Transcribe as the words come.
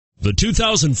The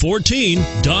 2014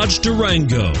 Dodge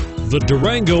Durango. The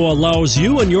Durango allows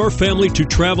you and your family to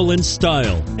travel in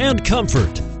style and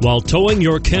comfort while towing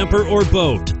your camper or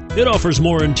boat. It offers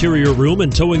more interior room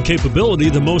and towing capability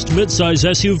than most midsize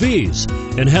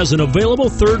SUVs and has an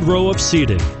available third row of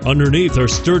seating. Underneath are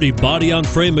sturdy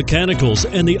body-on-frame mechanicals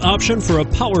and the option for a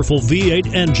powerful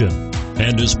V8 engine,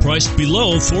 and is priced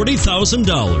below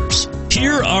 $40,000.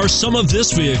 Here are some of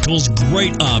this vehicle's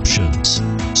great options: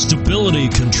 stability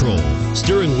control,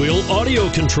 steering wheel audio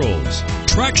controls,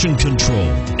 traction control,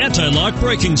 anti-lock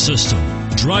braking system,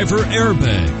 driver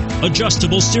airbag,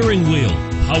 adjustable steering wheel,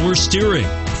 power steering,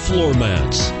 floor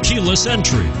mats, keyless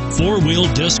entry,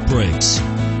 four-wheel disc brakes.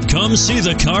 Come see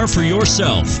the car for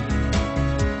yourself.